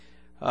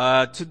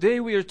Today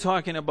we are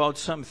talking about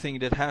something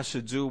that has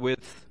to do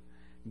with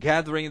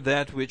gathering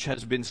that which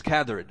has been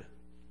scattered.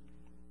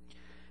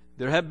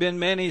 There have been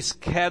many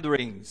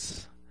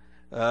scatterings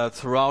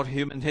throughout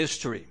human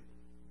history,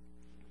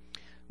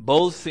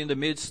 both in the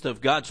midst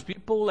of God's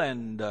people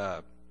and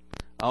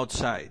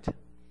outside.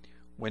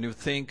 When you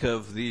think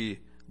of the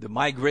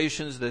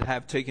migrations that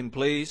have taken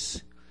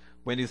place,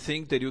 when you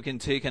think that you can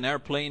take an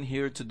airplane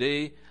here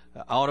today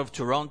out of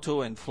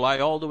Toronto and fly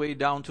all the way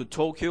down to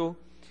Tokyo,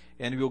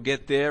 and you'll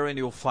get there and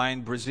you'll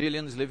find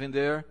Brazilians living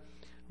there,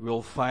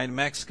 you'll find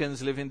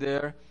Mexicans living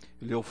there,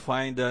 you'll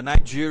find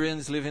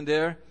Nigerians living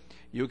there.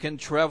 You can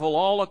travel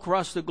all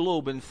across the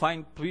globe and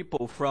find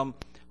people from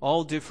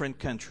all different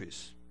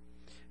countries.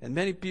 And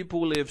many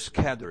people live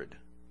scattered.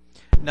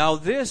 Now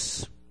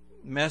this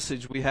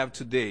message we have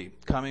today,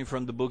 coming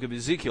from the book of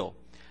Ezekiel,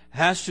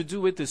 has to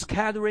do with the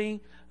scattering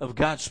of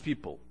God's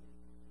people.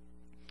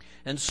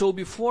 And so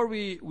before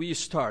we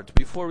start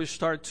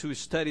to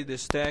study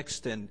this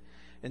text and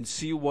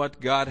see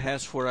what God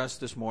has for us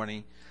this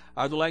morning,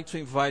 I would like to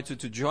invite you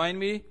to join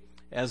me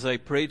as I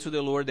pray to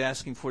the Lord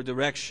asking for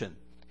direction.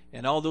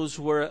 And all those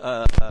who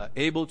are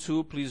able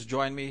to, please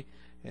join me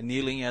in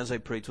kneeling as I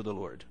pray to the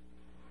Lord.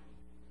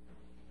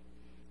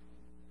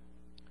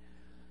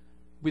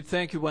 We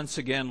thank you once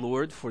again,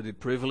 Lord, for the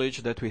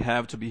privilege that we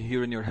have to be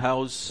here in your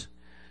house.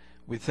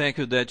 We thank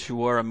you that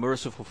you are a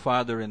merciful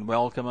Father and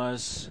welcome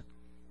us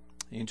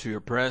into your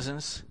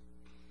presence.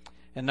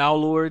 And now,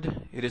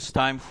 Lord, it is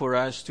time for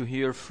us to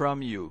hear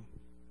from you.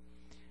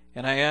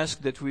 And I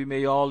ask that we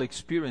may all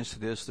experience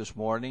this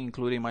morning,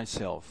 including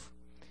myself.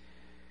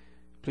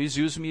 Please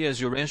use me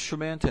as your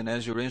instrument and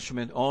as your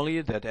instrument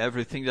only, that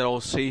everything that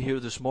I'll say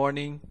here this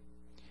morning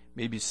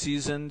may be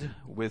seasoned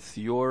with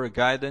your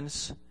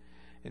guidance.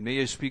 And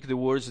may I speak the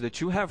words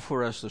that you have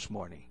for us this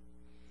morning.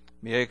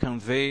 May I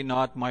convey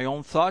not my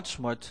own thoughts,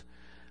 but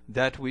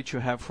that which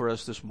you have for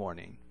us this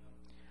morning.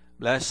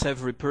 Bless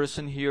every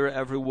person here,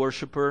 every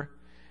worshiper.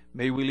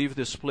 May we leave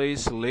this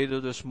place later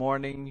this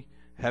morning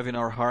having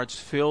our hearts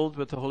filled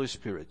with the Holy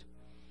Spirit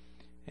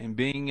and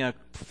being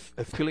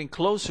feeling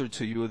closer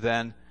to you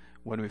than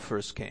when we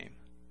first came.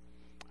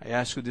 I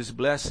ask you these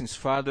blessings,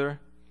 Father.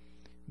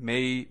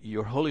 May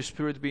your Holy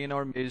Spirit be in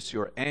our midst,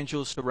 your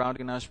angels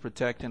surrounding us,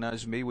 protecting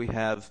us. May we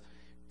have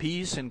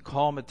peace and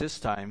calm at this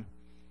time,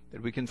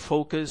 that we can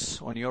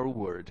focus on your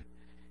word.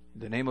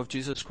 In the name of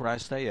Jesus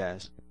Christ I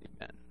ask.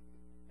 Amen.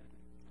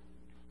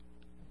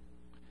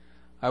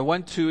 I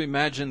want to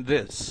imagine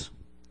this,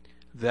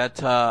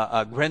 that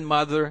a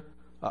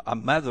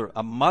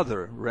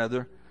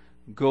mother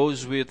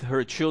goes with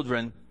her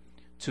children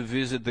to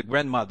visit the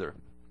grandmother.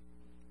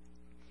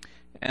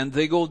 And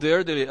they go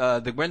there.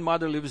 The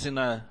grandmother lives in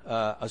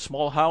a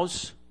small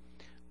house,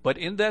 but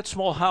in that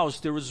small house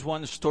there is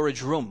one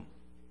storage room.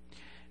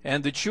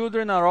 And the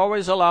children are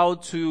always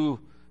allowed to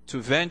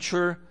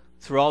venture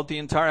throughout the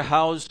entire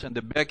house and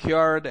the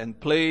backyard and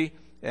play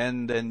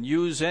and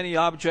use any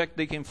object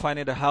they can find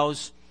in the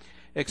house,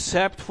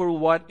 except for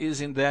what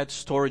is in that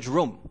storage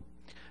room.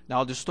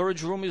 Now, the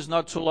storage room is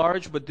not too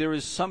large, but there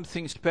is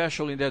something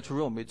special in that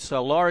room. It's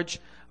a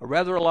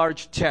rather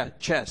large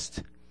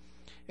chest.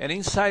 And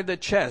inside the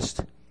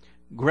chest,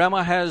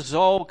 Grandma has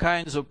all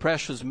kinds of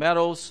precious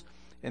metals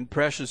and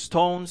precious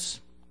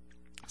stones,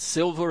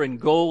 silver and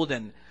gold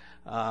and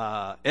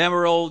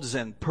emeralds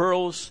and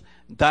pearls,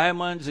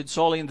 diamonds. It's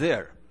all in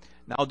there.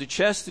 Now, the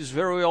chest is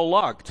very well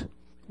locked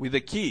with a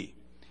key,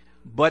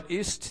 but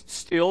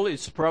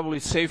it's probably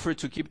safer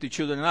to keep the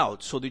children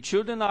out. So the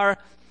children are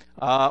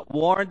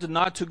warned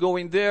not to go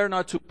in there,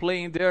 not to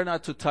play in there,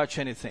 not to touch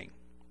anything.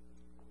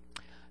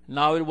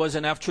 Now it was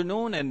an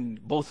afternoon,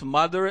 and both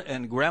mother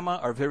and grandma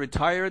are very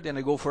tired, and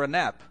they go for a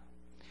nap.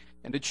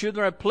 And the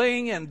children are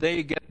playing, and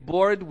they get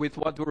bored with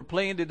what they were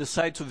playing. They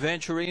decide to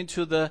venture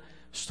into the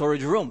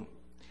storage room.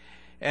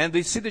 And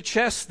they see the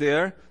chest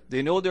there.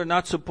 They know they're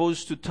not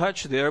supposed to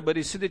touch there, but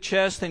they see the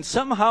chest, and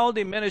somehow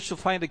they manage to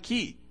find the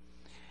key.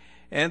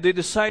 And they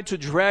decide to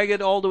drag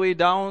it all the way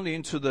down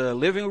into the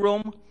living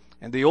room.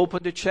 And they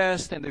open the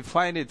chest, and they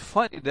find it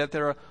funny that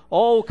there are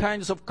all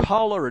kinds of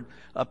colored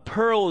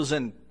pearls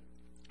and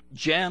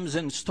gems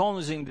and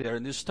stones in there.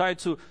 And they start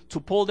to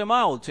pull them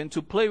out and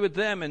to play with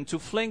them and to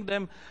fling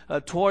them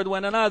toward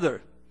one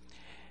another.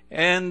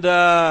 And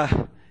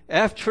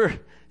after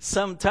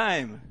some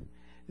time,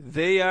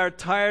 they are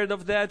tired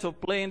of that, of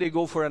playing. They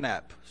go for a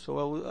nap.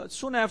 So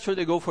soon after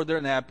they go for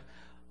their nap,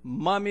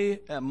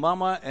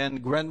 Mama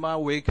and Grandma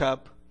wake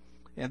up,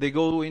 and they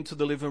go into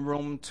the living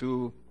room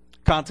to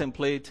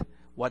contemplate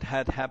what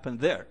had happened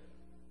there.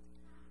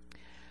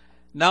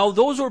 Now,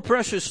 those were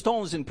precious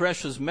stones and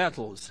precious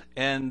metals,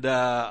 and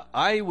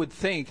I would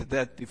think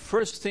that the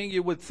first thing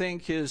you would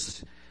think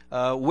is,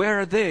 where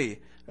are they?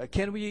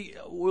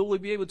 Will we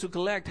be able to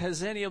collect?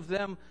 Has any of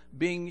them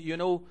been,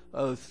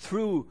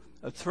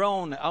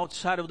 thrown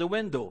outside of the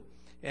window?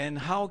 And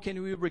how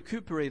can we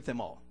recuperate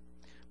them all?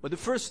 But the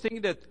first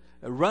thing that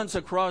runs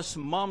across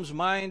Mom's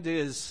mind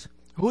is,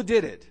 who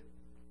did it?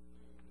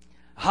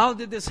 How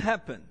did this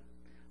happen?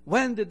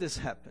 When did this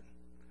happen?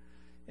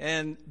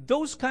 And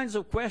those kinds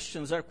of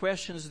questions are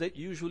questions that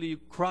usually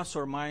cross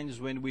our minds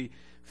when we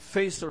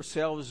face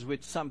ourselves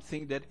with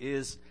something that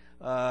is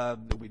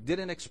that we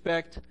didn't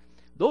expect.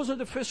 Those are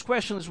the first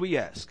questions we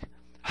ask.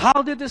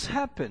 How did this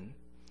happen?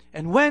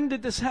 And when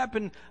did this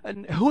happen?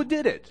 And who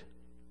did it?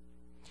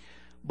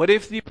 But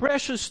if the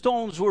precious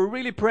stones were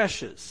really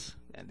precious,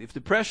 and if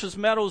the precious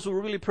metals were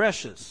really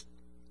precious,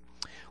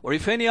 or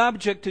if any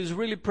object is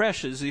really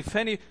precious, if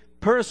any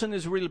person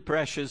is really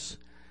precious,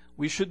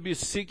 we should be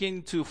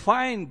seeking to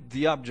find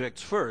the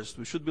objects first.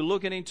 We should be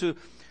looking into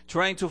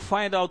trying to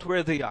find out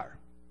where they are.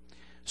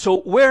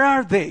 So where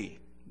are they?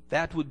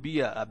 That would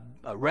be a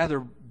rather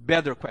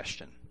better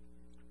question.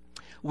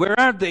 Where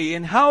are they,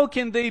 and how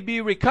can they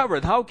be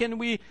recovered? How can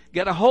we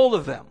get a hold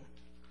of them?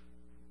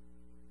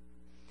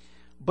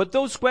 But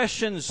those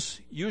questions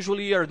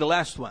usually are the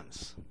last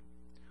ones.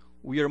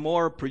 We are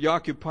more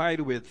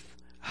preoccupied with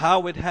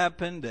how it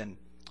happened and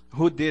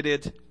who did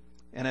it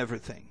and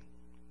everything.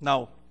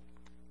 Now,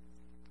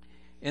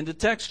 in the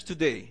text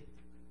today,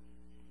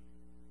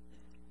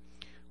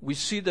 we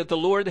see that the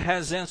Lord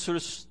has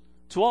answers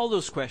to all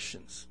those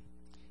questions.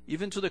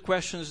 Even to the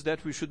questions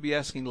that we should be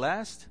asking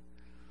last,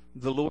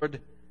 the Lord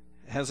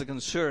has a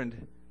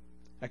concern,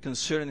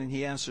 and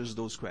He answers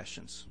those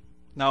questions.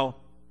 Now,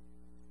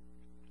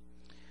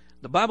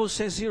 the Bible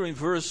says here in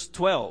verse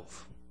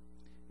 12,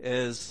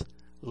 as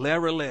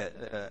Lara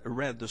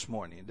read this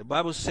morning, the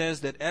Bible says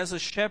that as a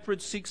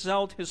shepherd seeks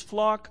out his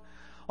flock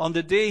on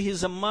the day he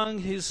is among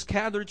his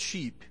scattered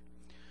sheep,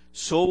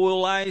 so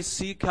will I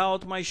seek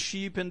out my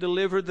sheep and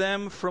deliver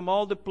them from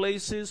all the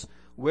places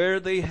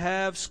where they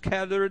have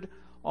scattered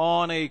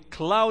on a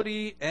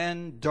cloudy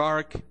and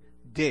dark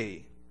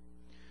day.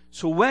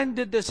 So when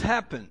did this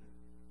happen?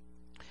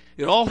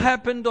 It all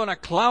happened on a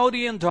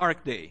cloudy and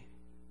dark day.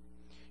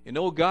 You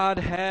know, God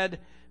had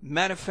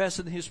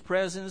manifested His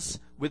presence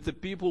with the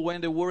people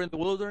when they were in the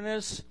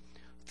wilderness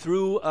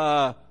through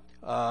a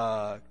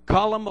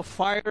column of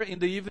fire in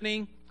the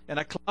evening and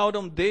a cloud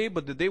on day,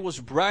 but the day was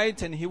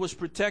bright and He was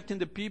protecting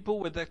the people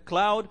with that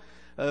cloud,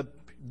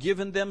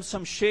 giving them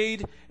some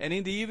shade. And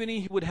in the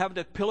evening He would have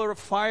that pillar of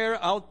fire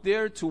out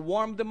there to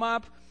warm them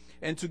up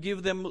and to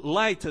give them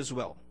light as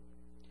well.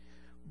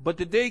 But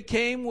the day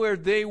came where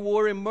they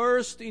were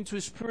immersed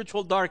into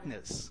spiritual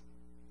darkness.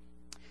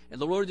 And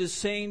the Lord is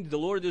saying, the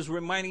Lord is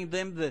reminding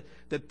them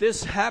that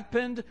this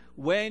happened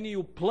when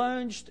you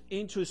plunged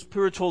into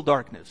spiritual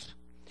darkness.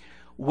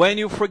 When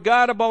you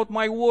forgot about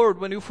my word,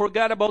 when you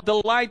forgot about the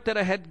light that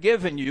I had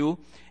given you,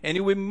 and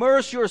you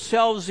immerse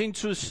yourselves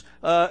into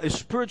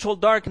spiritual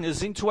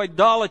darkness, into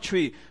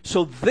idolatry.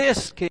 So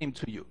this came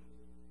to you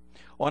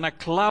on a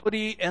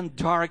cloudy and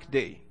dark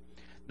day.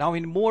 Now,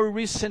 in more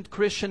recent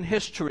Christian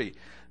history,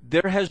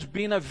 there has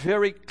been a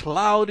very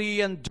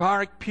cloudy and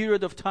dark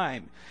period of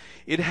time.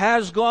 It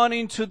has gone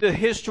into the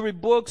history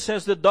books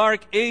as the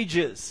Dark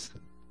Ages,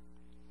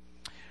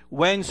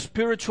 when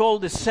spiritual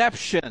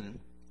deception,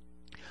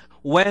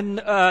 when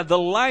the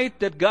light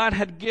that God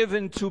had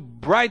given to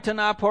brighten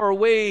up our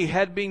way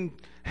had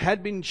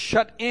been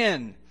shut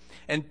in,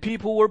 and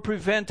people were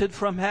prevented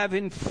from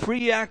having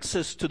free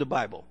access to the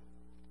Bible.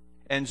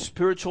 And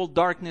spiritual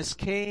darkness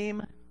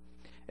came,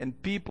 and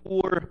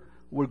people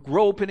were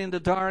groping in the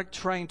dark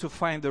trying to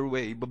find their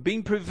way, but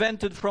being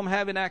prevented from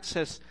having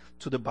access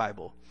to the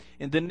Bible.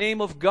 In the name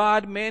of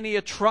God, many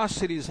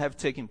atrocities have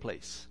taken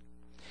place.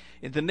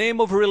 In the name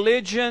of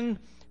religion,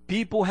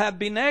 people have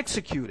been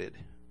executed.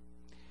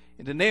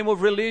 In the name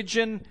of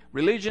religion,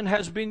 religion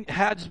has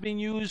been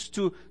used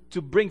to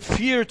bring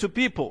fear to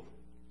people,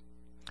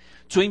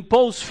 to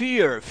impose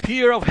fear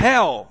of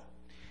hell,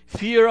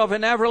 fear of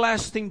an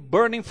everlasting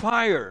burning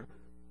fire,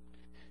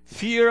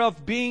 fear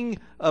of being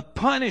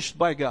punished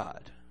by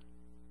God.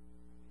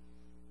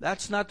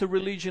 That's not the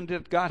religion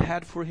that God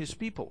had for His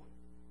people.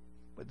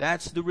 But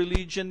that's the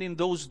religion in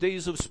those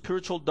days of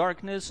spiritual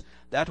darkness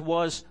that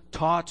was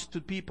taught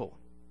to people.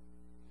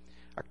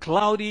 A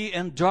cloudy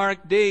and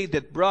dark day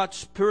that brought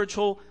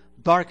spiritual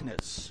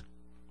darkness.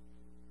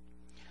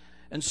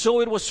 And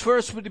so it was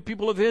first with the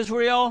people of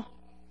Israel.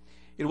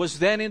 It was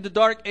then in the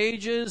Dark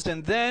Ages.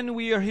 And then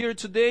we are here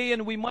today,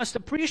 and we must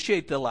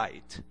appreciate the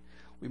light.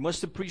 We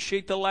must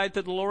appreciate the light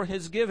that the Lord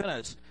has given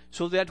us,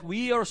 so that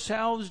we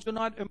ourselves do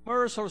not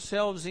immerse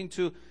ourselves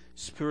into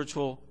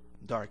spiritual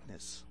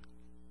darkness.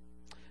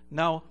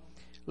 Now,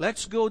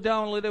 let's go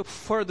down a little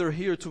further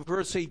here to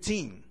verse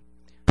 18.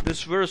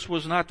 This verse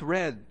was not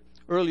read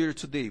earlier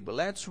today, but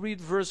let's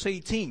read verse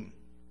 18.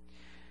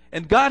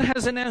 And God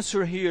has an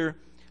answer here,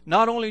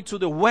 not only to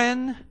the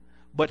when,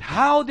 but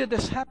how did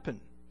this happen?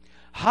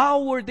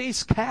 How were they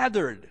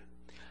scattered?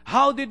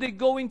 How did they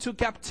go into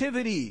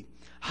captivity?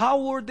 How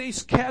were they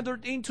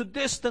scattered into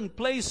distant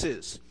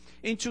places,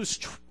 into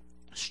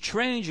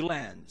strange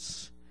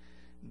lands?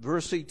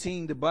 Verse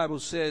 18, the Bible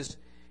says,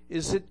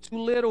 "Is it too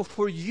little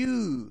for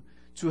you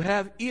to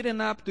have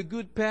eaten up the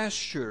good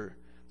pasture,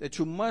 that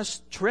you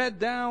must tread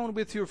down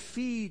with your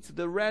feet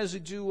the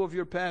residue of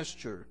your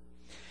pasture,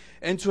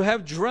 and to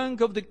have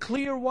drunk of the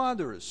clear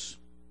waters,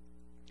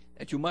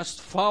 that you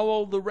must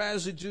follow the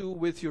residue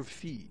with your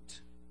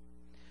feet?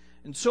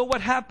 And so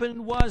what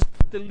happened was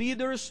the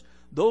leaders,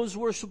 those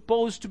who were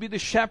supposed to be the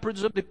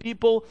shepherds of the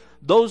people,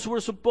 those who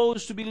were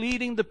supposed to be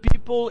leading the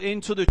people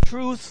into the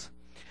truth,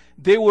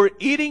 they were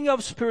eating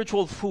of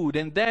spiritual food,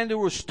 and then they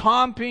were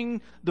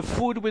stomping the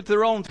food with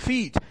their own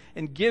feet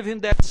and giving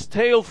that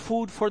stale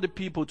food for the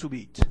people to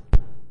eat.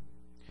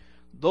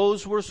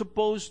 Those were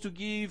supposed to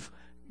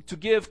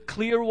give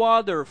clear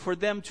water for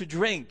them to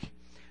drink.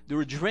 They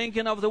were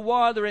drinking of the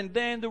water, and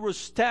then they were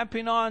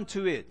stepping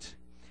onto it.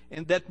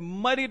 And that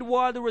muddied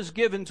water was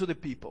given to the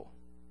people.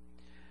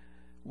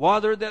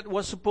 Water that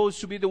was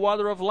supposed to be the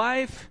water of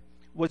life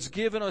was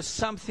given as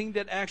something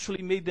that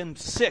actually made them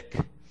sick.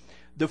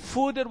 The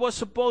food that was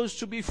supposed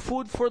to be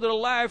food for their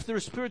life, their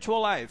spiritual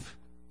life.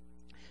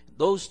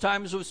 Those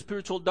times of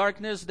spiritual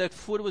darkness, that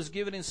food was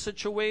given in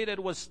such a way that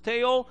it was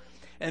stale,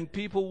 and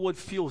people would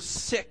feel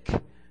sick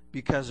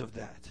because of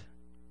that.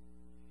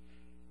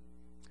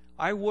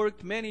 I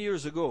worked many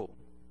years ago,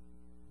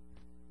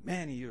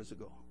 30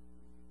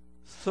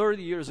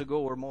 years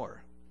ago or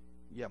more.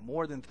 Yeah,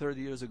 more than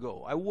 30 years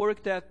ago. I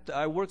worked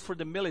for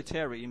the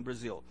military in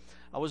Brazil.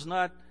 I was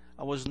not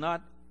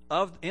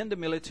in the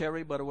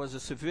military, but I was a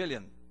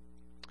civilian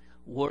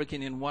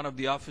working in one of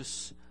the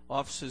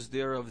offices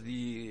there of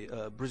the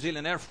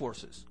Brazilian Air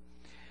Forces.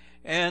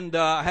 And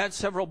I had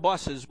several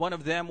bosses. One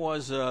of them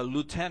was a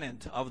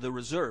lieutenant of the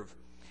reserve.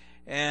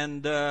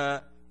 And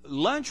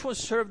lunch was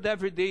served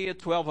every day at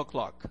 12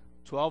 o'clock.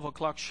 12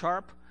 o'clock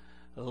sharp.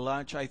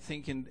 Lunch, I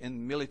think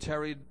in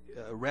military,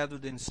 rather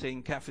than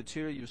saying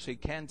cafeteria, you say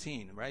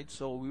canteen, right?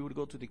 So we would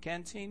go to the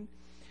canteen.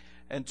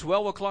 And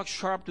 12 o'clock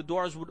sharp, the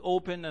doors would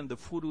open and the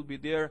food would be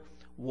there,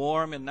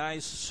 warm and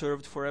nice,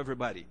 served for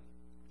everybody.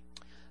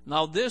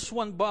 Now this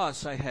one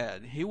boss I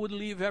had, he would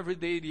leave every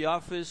day the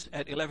office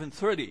at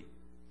 11:30.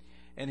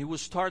 And he would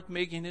start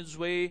making his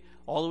way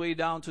all the way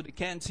down to the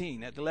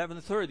canteen at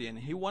 11:30. And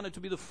he wanted to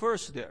be the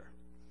first there.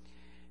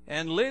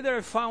 And later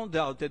I found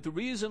out that the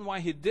reason why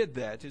he did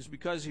that is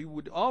because he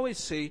would always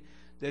say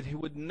that he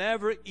would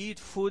never eat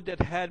food that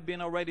had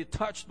been already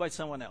touched by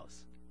someone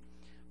else.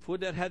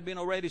 Food that had been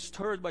already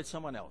stirred by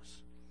someone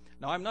else.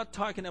 Now, I'm not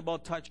talking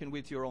about touching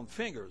with your own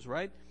fingers,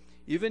 right?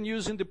 Even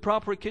using the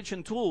proper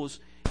kitchen tools,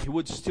 he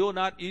would still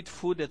not eat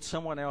food that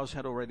someone else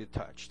had already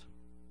touched.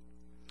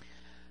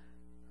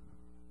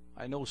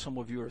 I know some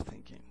of you are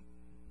thinking,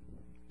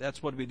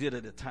 that's what we did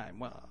at the time.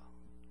 Well,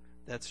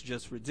 that's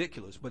just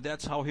ridiculous, but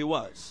that's how he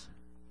was.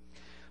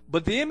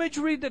 But the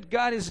imagery that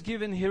God is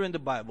given here in the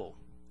Bible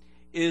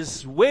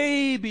is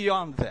way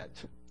beyond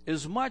that,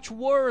 is much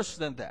worse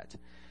than that.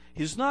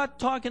 He's not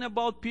talking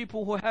about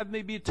people who have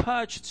maybe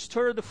touched,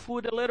 stirred the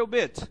food a little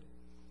bit.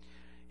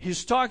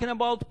 He's talking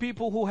about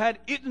people who had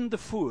eaten the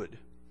food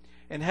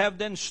and have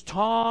then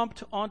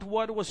stomped onto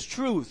what was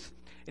truth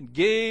and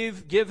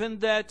given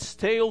that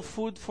stale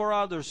food for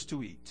others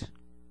to eat.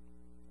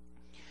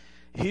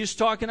 He's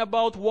talking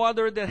about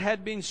water that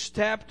had been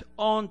stepped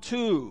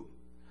onto,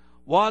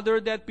 water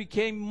that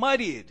became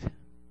muddied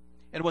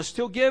and was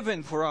still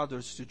given for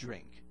others to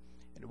drink.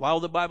 And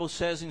while the Bible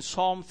says in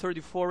Psalm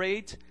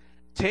 34:8,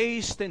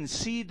 taste and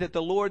see that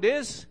the Lord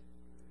is,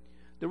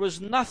 there was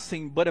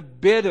nothing but a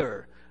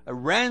bitter, a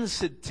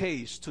rancid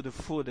taste to the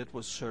food that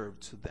was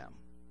served to them.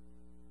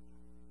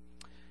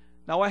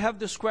 Now I have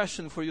this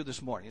question for you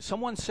this morning.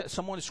 Someone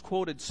is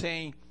quoted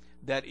saying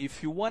that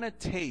if you want to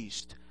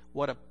taste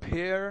what a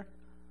pear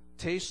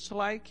tastes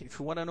like, if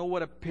you want to know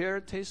what a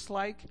pear tastes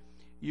like,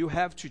 you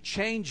have to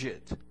change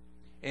it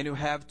and you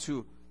have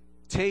to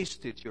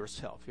taste it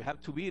yourself. You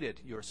have to eat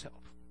it yourself.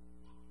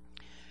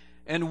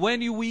 And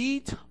when you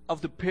eat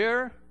of the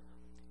pear,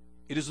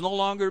 it is no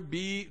longer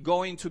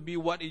going to be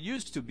what it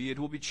used to be. It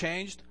will be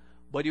changed,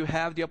 but you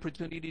have the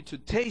opportunity to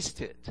taste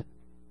it.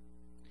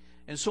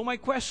 And so my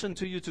question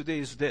to you today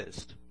is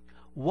this: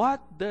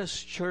 what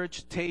does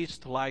church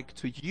taste like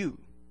to you?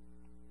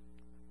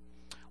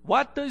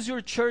 What does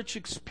your church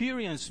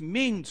experience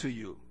mean to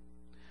you?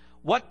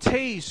 What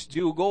taste do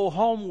you go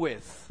home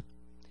with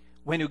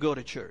when you go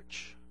to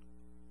church?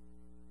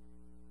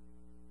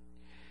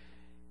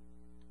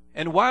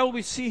 And while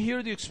we see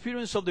here the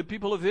experience of the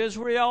people of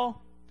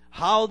Israel,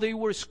 how they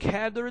were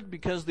scattered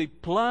because they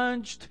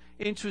plunged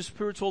into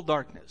spiritual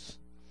darkness,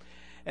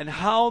 and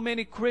how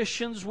many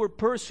Christians were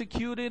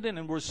persecuted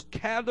and were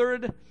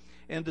scattered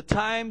during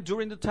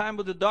the time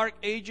of the Dark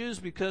Ages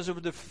because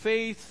of the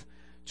faith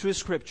to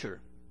Scripture.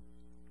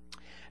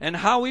 And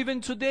how even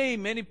today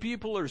many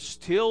people are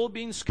still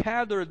being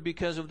scattered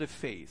because of the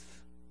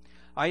faith.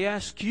 I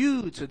ask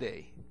you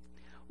today,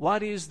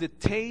 what is the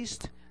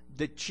taste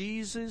that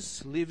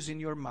Jesus lives in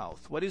your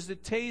mouth? What is the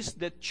taste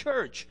that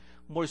church,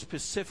 more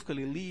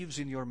specifically, leaves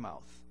in your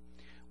mouth?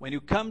 When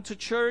you come to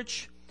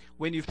church,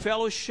 when you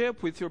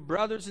fellowship with your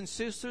brothers and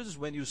sisters,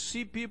 when you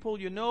see people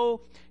you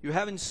know you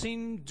haven't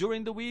seen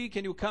during the week,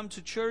 and you come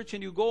to church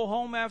and you go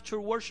home after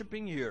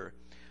worshiping here,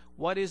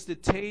 what is the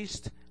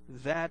taste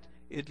that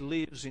it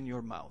lives in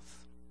your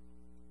mouth?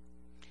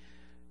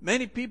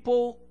 Many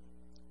people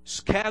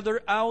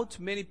scatter out.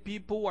 Many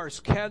people are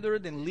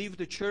scattered and leave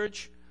the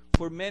church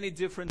for many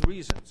different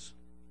reasons.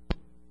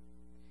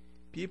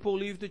 People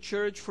leave the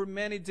church for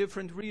many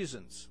different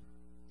reasons.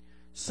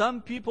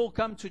 Some people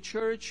come to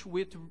church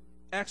with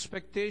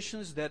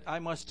expectations that, I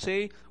must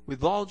say,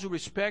 with all due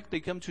respect, they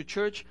come to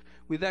church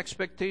with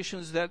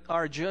expectations that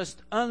are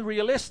just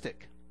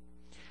unrealistic.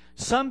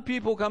 Some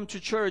people come to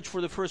church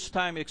for the first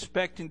time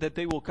expecting that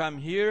they will come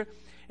here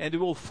and they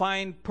will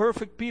find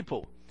perfect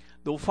people.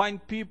 They'll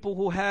find people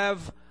who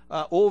have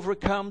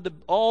overcome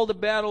all the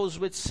battles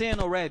with sin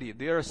already.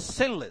 They are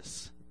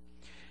sinless.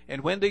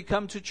 And when they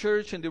come to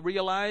church and they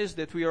realize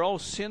that we are all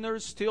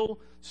sinners, still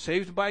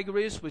saved by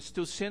grace, but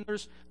still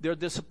sinners, they're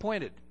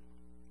disappointed.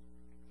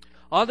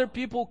 Other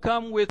people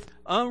come with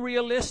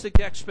unrealistic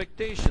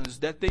expectations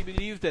that they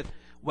believe that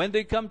when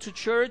they come to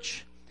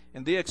church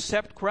and they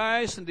accept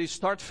Christ and they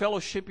start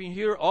fellowshipping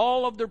here,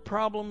 all of their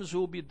problems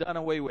will be done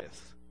away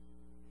with.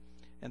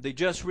 And they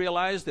just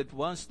realize that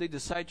once they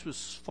decide to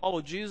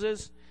follow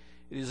Jesus,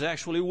 it is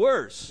actually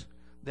worse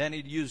than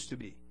it used to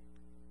be.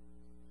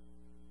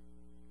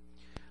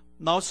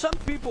 Now, some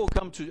people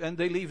come to, and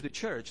they leave the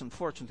church,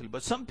 unfortunately,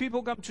 but some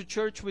people come to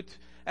church with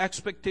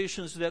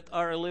expectations that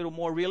are a little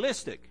more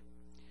realistic.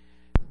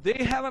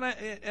 They have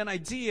an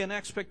idea, an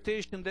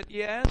expectation that,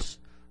 yes,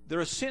 there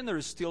are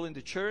sinners still in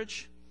the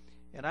church,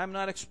 and I'm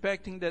not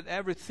expecting that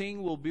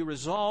everything will be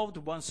resolved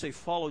once they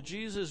follow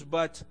Jesus,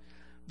 but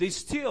they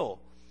still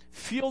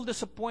feel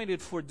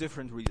disappointed for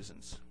different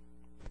reasons.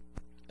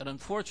 And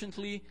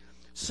unfortunately,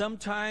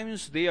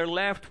 sometimes they are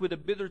left with a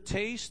bitter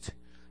taste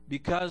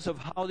because of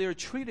how they are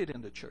treated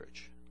in the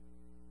church.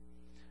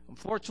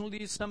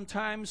 Unfortunately,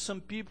 sometimes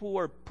some people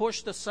are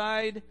pushed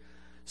aside.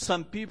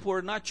 Some people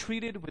are not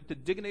treated with the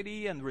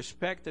dignity and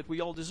respect that we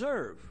all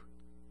deserve.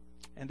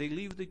 And they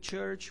leave the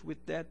church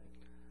with that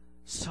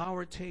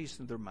sour taste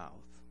in their mouth.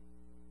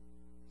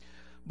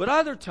 But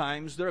other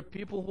times, there are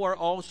people who are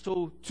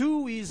also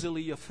too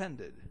easily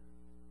offended.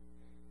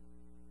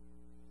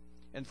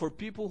 And for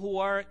people who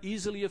are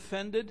easily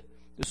offended,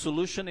 the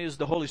solution is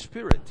the Holy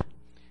Spirit.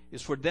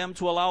 It's for them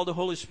to allow the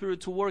Holy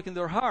Spirit to work in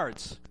their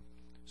hearts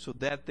so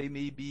that they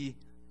may be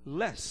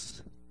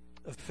less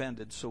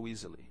offended so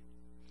easily.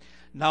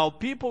 Now,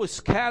 people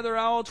scatter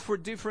out for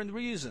different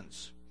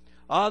reasons.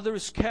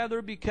 Others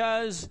scatter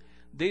because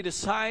they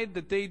decide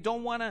that they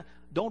don't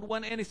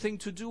want anything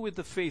to do with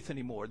the faith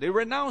anymore. They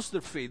renounce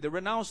their faith. They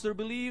renounce their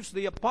beliefs.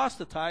 They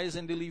apostatize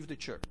and they leave the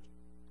church.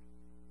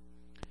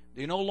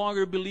 They no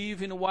longer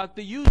believe in what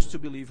they used to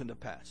believe in the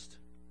past.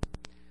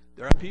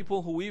 There are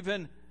people who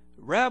even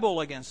rebel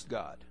against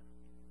God.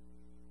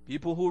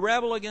 People who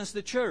rebel against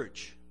the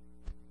church.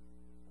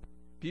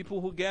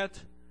 People who get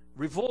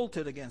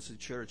revolted against the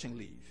church and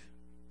leave.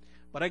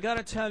 But I got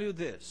to tell you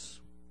this.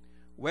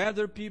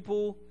 Whether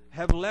people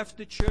have left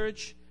the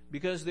church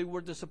because they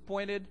were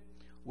disappointed,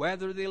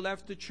 whether they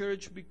left the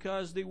church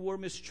because they were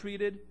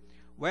mistreated,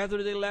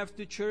 whether they left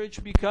the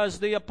church because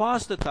they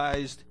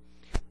apostatized,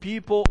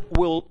 people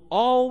will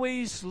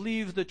always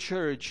leave the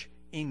church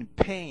in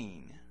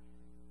pain.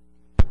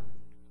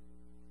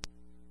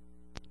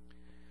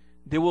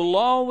 They will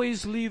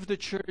always leave the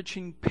church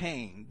in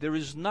pain. There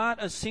is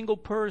not a single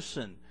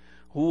person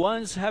who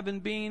once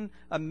having been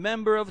a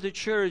member of the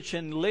church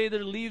and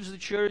later leaves the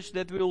church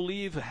that will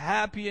leave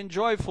happy and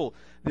joyful.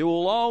 They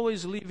will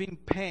always live in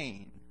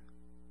pain.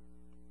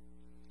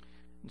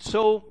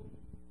 So,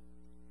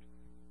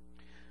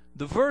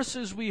 the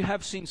verses we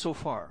have seen so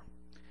far,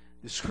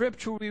 the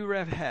scripture we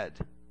have had,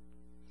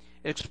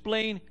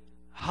 explain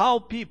how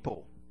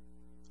people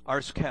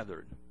are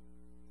scattered.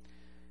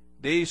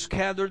 They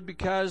scattered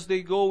because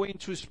they go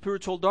into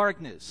spiritual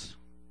darkness.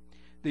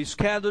 They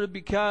scattered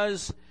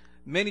because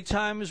many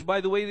times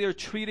by the way they are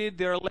treated,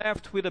 they are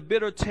left with a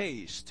bitter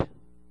taste.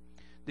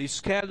 They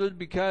scattered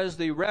because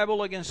they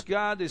rebel against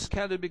God. They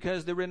scattered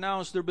because they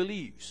renounce their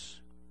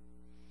beliefs.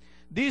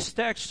 These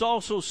texts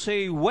also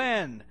say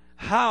when,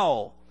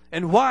 how,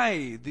 and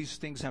why these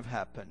things have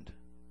happened.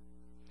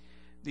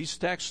 These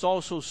texts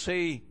also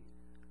say,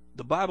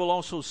 the Bible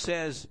also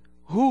says,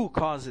 who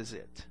causes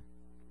it.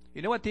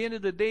 You know, at the end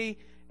of the day,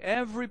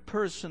 every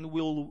person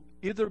will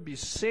either be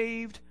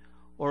saved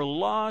or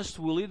lost,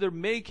 will either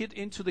make it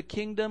into the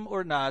kingdom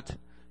or not,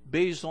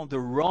 based on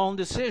their own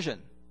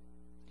decision.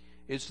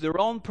 It's their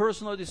own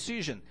personal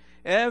decision.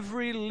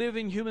 Every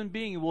living human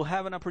being will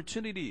have an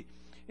opportunity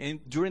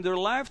during their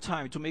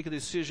lifetime to make a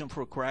decision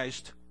for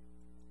Christ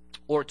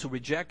or to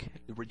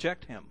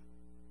reject Him.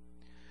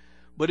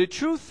 But the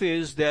truth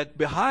is that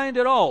behind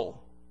it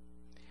all,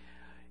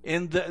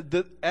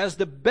 as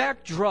the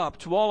backdrop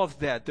to all of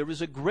that, there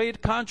is a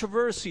great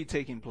controversy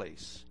taking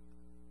place.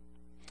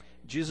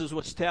 Jesus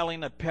was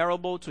telling a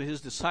parable to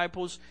his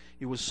disciples.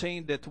 He was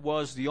saying that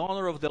was the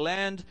owner of the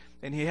land,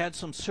 and he had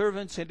some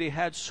servants, and they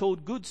had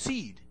sowed good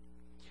seed.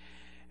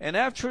 And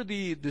after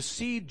the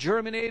seed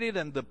germinated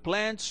and the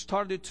plant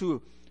started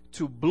to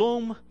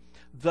bloom,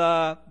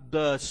 the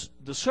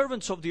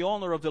servants of the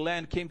owner of the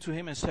land came to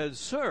him and said,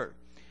 "Sir,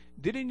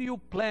 didn't you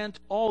plant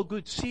all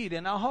good seed?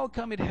 And now how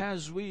come it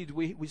has weeds?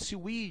 We see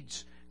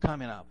weeds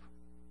coming up."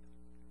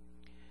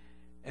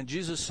 And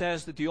Jesus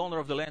says that the owner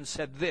of the land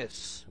said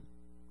this,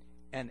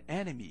 "An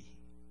enemy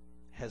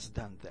has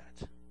done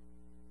that."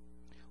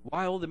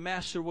 while the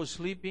master was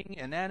sleeping,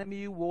 an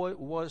enemy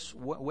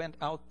went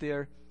out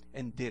there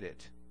and did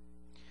it.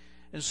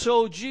 And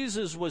so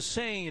Jesus was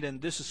saying,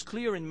 and this is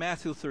clear in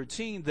Matthew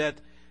 13,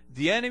 that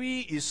the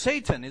enemy is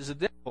Satan, is the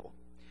devil.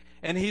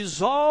 And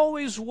he's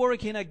always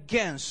working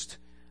against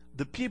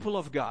the people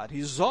of God.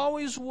 He's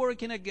always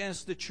working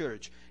against the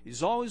church.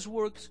 He's always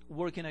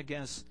working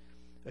against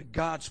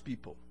God's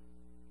people.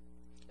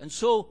 And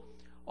so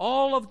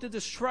all of the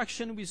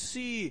destruction we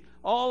see,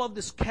 all of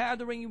the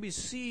scattering we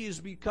see is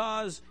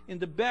because in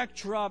the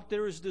backdrop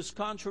there is this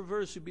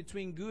controversy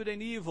between good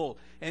and evil,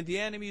 and the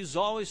enemy is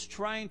always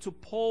trying to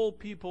pull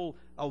people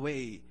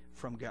away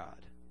from God.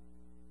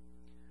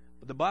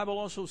 But the Bible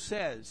also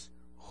says,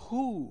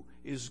 who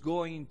is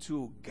going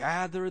to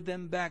gather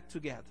them back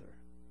together?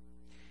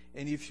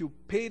 And if you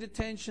paid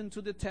attention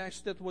to the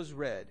text that was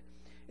read,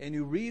 and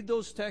you read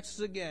those texts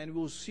again, you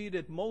will see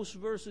that most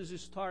verses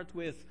start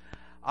with,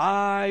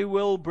 I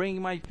will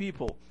bring my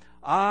people.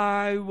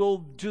 I will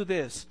do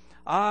this.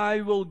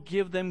 I will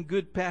give them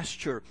good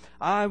pasture.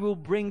 I will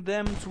bring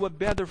them to a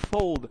better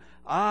fold.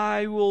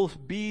 I will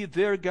be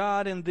their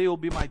God and they will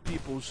be my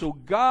people. So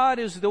God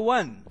is the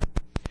one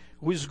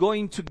who is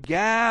going to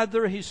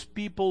gather His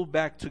people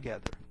back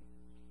together.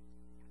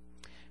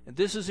 And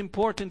this is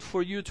important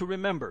for you to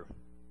remember,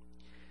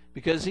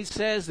 because He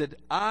says that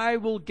I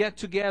will get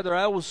together,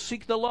 I will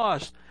seek the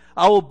lost,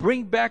 I will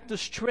bring back the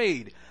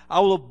strayed, I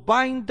will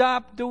bind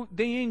up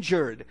the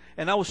injured,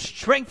 and I will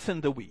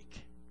strengthen the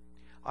weak.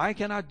 I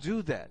cannot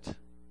do that.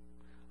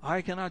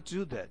 I cannot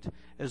do that.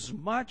 As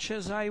much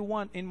as I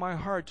want in my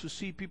heart to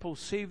see people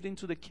saved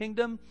into the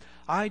kingdom,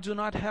 I do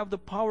not have the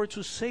power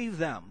to save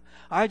them.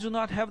 I do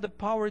not have the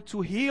power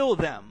to heal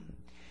them.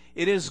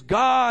 It is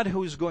God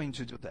who is going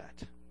to do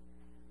that.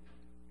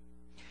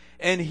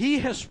 And He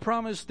has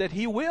promised that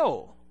He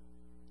will.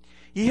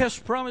 He has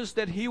promised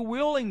that He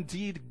will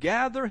indeed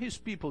gather His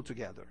people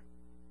together.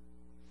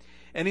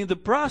 And in the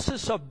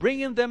process of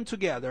bringing them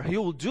together, He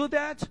will do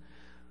that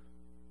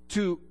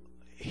to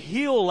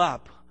heal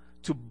up,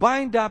 to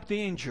bind up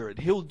the injured.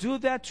 He'll do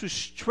that to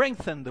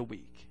strengthen the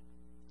weak.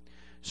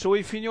 So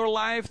if in your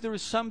life there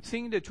is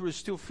something that you are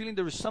still feeling,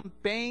 there is some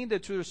pain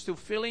that you are still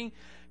feeling,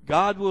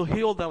 God will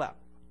heal that up.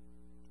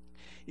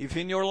 If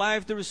in your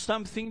life there is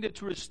something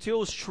that you are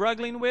still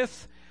struggling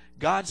with,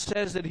 God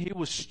says that He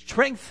will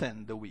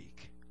strengthen the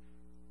weak.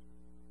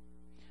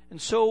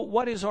 And so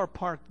what is our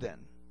part then?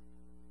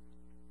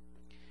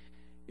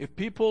 If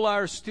people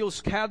are still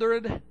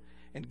scattered,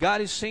 and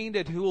God is saying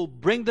that He will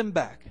bring them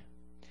back,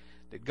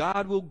 that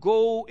God will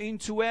go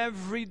into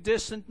every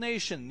distant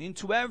nation,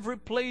 into every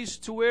place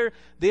to where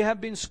they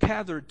have been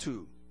scattered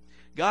to.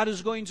 God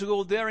is going to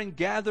go there and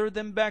gather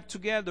them back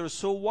together.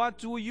 So what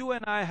do you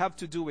and I have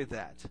to do with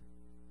that?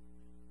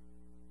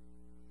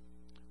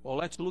 Well,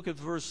 let's look at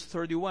verse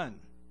 31.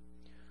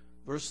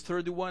 Verse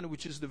 31,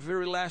 which is the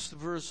very last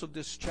verse of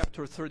this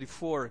chapter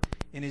 34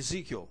 in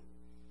Ezekiel.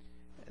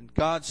 And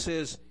God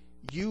says,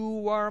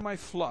 you are my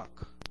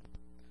flock,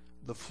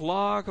 the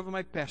flock of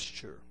my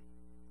pasture.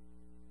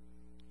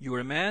 You are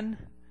a man,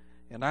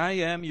 and I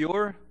am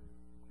your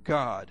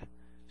God,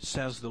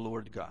 says the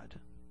Lord God.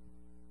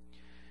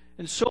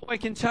 And so I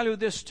can tell you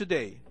this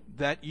today,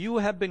 that you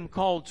have been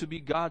called to be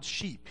God's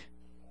sheep.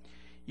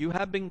 You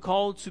have been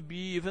called to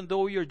be, even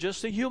though you're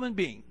just a human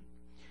being,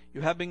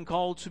 you have been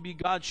called to be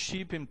God's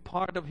sheep and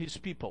part of His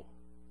people.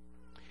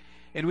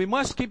 And we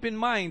must keep in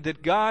mind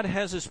that God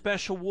has a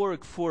special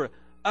work for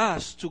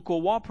us to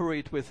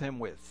cooperate with Him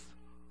with.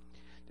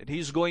 That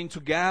He's going to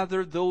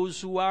gather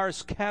those who are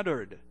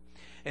scattered,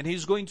 and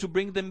He's going to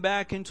bring them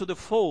back into the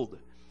fold.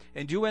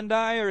 And you and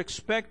I are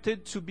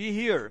expected to be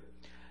here,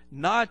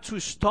 not to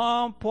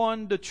stomp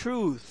on the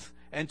truth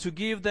and to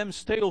give them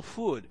stale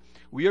food.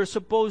 We are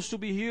supposed to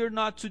be here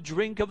not to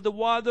drink of the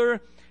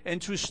water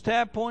and to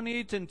step on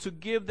it and to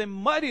give them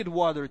muddied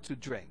water to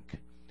drink.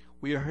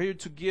 We are here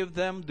to give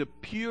them the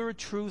pure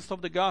truth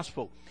of the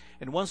gospel.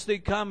 And once they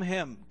come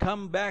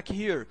back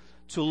here,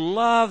 to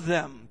love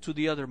them to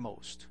the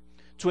uttermost,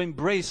 to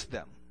embrace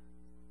them.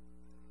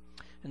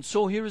 And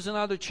so here is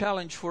another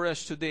challenge for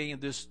us today in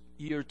this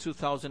year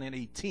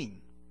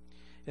 2018.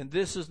 And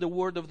this is the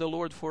word of the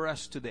Lord for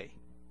us today,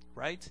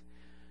 right?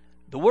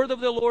 The word of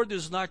the Lord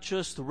is not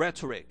just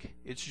rhetoric.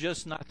 It's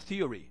just not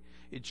theory.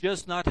 It's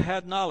just not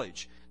head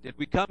knowledge. That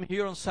we come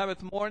here on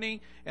Sabbath morning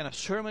and a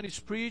sermon is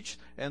preached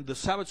and the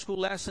Sabbath school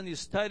lesson is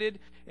studied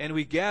and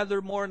we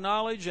gather more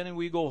knowledge and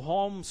we go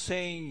home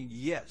saying,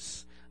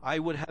 yes, I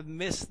would have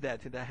missed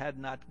that if I had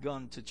not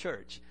gone to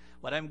church.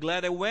 But I'm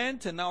glad I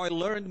went and now I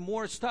learned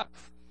more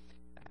stuff.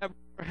 I have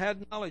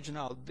had knowledge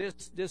now.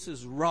 This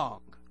is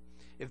wrong.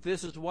 If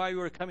this is why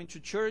you are coming to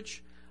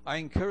church, I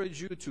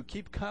encourage you to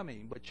keep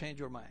coming, but change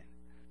your mind.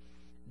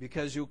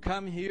 Because you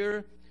come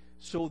here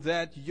so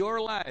that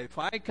your life,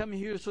 I come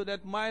here so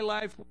that my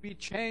life will be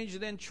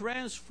changed and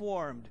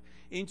transformed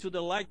into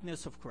the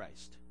likeness of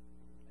Christ.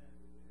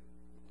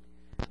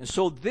 And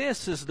so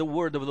this is the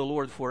word of the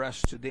Lord for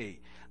us today,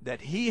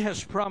 that He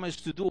has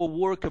promised to do a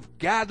work of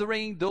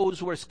gathering those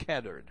who are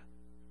scattered.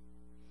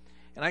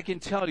 And I can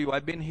tell you,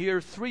 I've been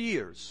here 3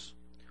 years.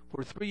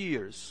 for 3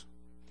 years.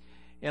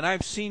 And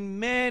I've seen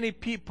many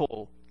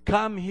people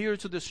come here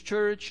to this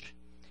church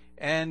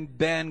and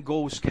then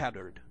go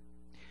scattered.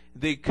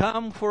 They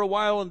come for a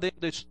while and then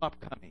they stop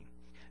coming.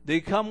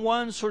 They come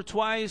once or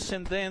twice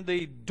and then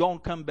they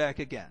don't come back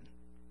again.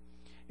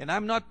 And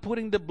I'm not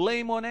putting the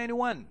blame on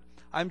anyone.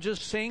 I'm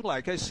just saying,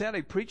 like I said,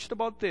 I preached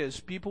about this.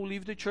 People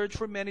leave the church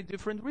for many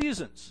different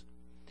reasons.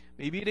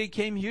 Maybe they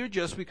came here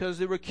just because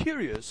they were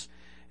curious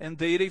and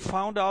they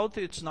found out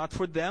it's not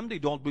for them. They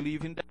don't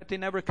believe in that. They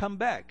never come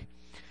back.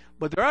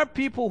 But there are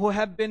people who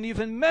have been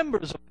even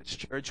members of this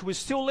church who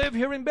still live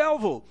here in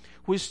Belleville,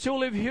 who still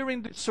live here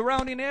in the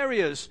surrounding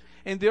areas,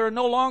 and they are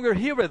no longer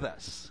here with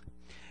us.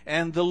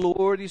 And the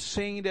Lord is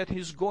saying that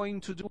He's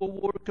going to do a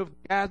work of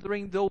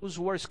gathering those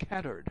who are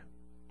scattered.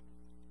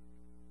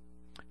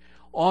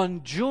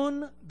 On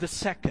June the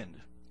 2nd,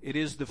 it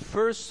is the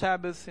first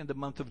Sabbath in the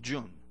month of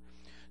June.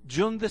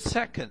 June the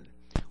 2nd,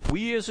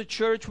 we as a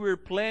church, we're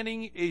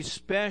planning a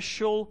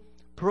special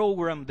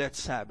program that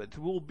Sabbath. It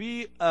will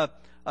be a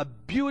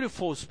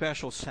beautiful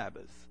special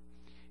Sabbath.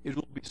 It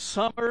will be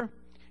summer.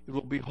 It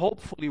will be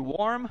hopefully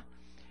warm.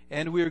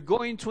 And we're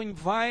going to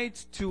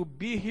invite to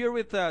be here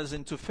with us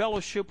and to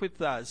fellowship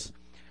with us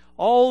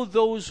all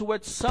those who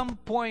at some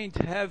point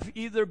have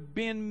either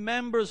been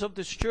members of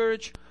this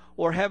church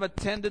or have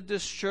attended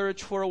this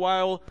church for a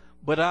while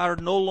but are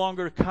no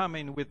longer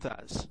coming with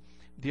us.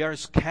 They are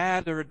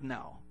scattered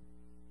now.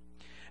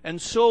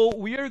 And so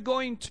we're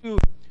going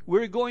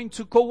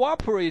to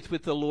cooperate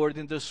with the Lord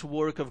in this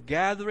work of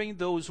gathering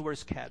those who are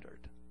scattered.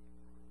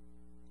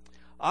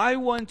 I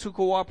want to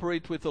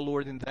cooperate with the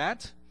Lord in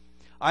that.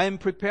 I am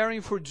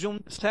preparing for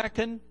June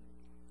 2nd.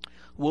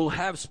 We'll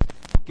have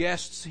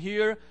guests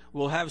here.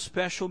 We'll have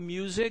special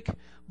music.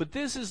 But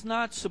this is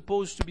not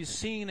supposed to be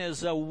seen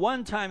as a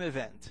one-time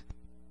event.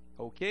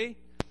 Okay?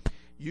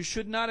 You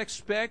should not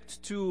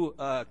expect to,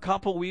 a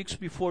couple weeks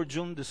before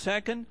June the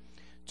 2nd,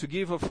 to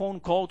give a phone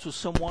call to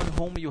someone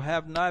whom you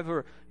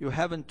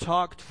haven't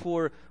talked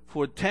for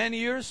 10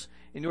 years,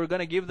 and you're going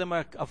to give them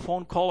a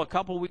phone call a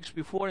couple weeks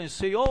before and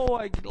say, "Oh,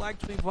 I'd like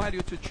to invite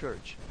you to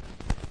church."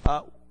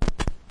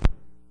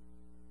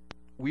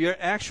 We are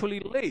actually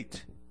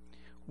late.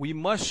 We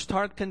must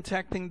start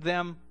contacting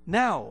them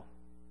now.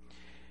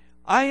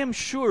 I am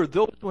sure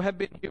those who have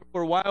been here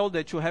for a while,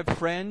 that you have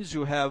friends,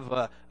 you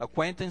have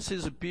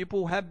acquaintances of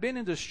people who have been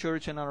in this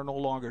church and are no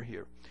longer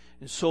here.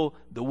 And so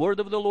the word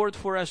of the Lord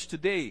for us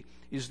today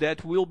is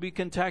that we'll be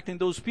contacting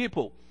those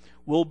people.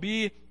 We'll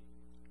be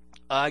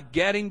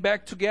getting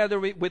back together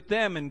with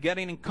them and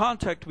getting in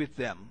contact with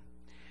them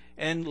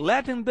and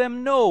letting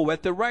them know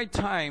at the right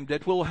time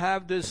that we'll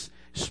have this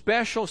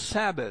special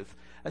Sabbath,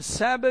 a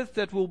Sabbath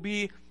that will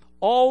be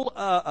all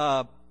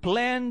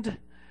planned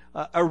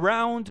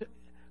around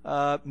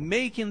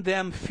making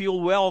them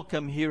feel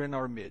welcome here in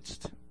our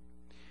midst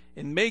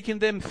and making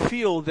them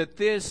feel that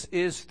this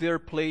is their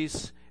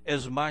place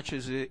as much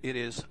as it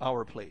is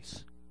our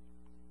place.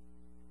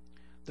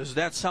 Does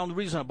that sound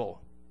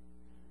reasonable?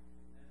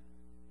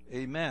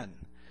 Amen.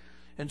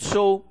 And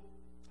so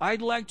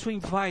I'd like to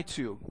invite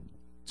you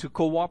to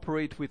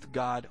cooperate with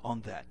God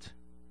on that.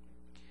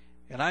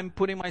 And I'm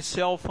putting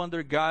myself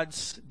under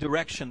God's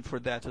direction for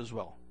that as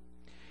well.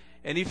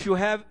 And if you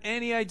have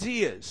any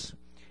ideas,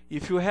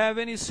 if you have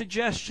any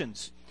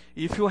suggestions,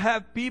 if you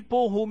have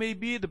people who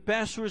maybe the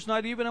pastor is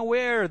not even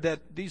aware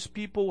that these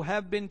people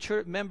have been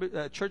church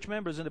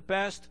members in the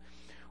past,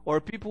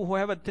 or people who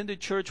have attended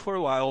church for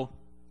a while,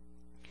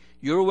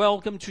 you're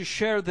welcome to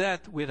share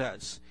that with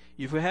us.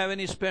 If you have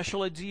any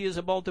special ideas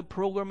about the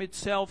program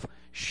itself,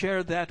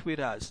 share that with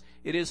us.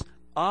 It is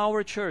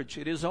our church.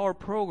 It is our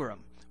program,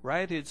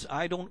 right?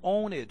 I don't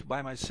own it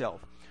by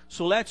myself.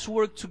 So let's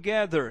work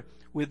together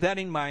with that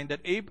in mind,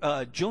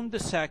 that June the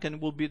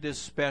 2nd will be this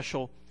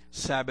special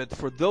Sabbath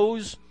for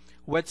those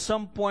who at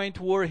some point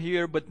were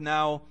here but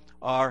now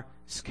are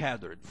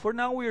scattered. For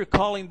now, we are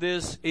calling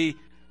this a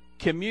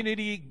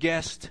Community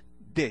Guest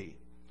Day.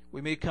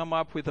 We may come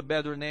up with a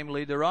better name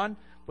later on,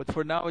 but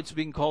for now it's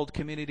being called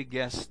Community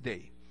Guest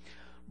Day.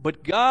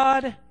 But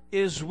God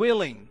is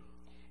willing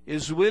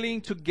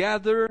to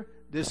gather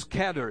the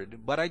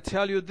scattered. But I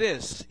tell you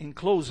this in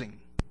closing,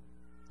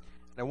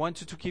 I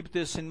want you to keep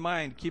this in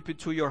mind, keep it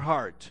to your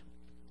heart.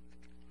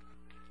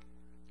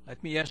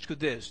 Let me ask you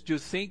this. Do you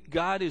think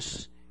God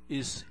is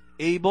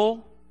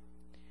able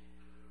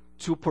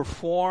to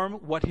perform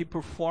what He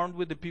performed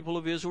with the people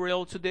of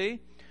Israel today?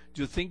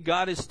 Do you think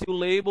God is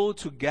still able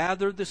to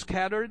gather the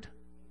scattered?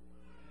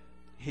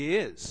 He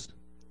is.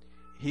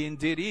 He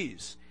indeed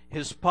is.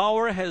 His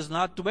power has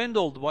not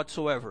dwindled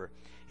whatsoever.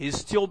 He is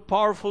still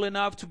powerful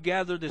enough to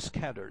gather the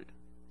scattered.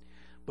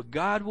 But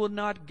God will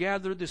not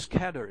gather the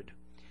scattered.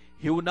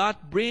 He will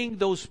not bring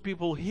those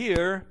people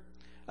here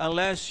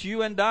unless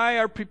you and I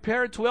are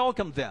prepared to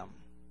welcome them.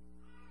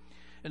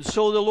 And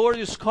so the Lord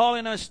is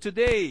calling us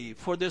today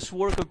for this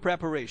work of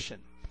preparation.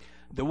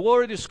 The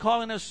Lord is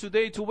calling us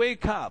today to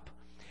wake up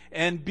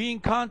and be in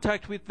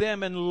contact with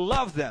them and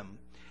love them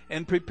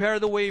and prepare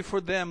the way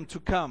for them to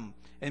come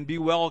and be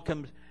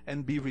welcomed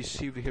and be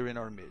received here in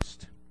our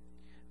midst.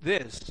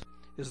 This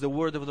is the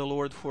word of the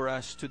Lord for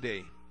us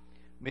today.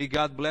 May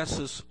God bless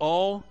us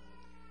all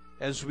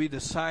as we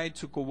decide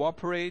to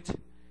cooperate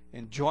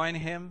and join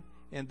Him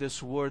in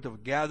this word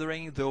of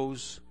gathering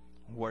those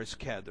who are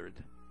scattered.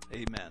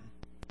 Amen.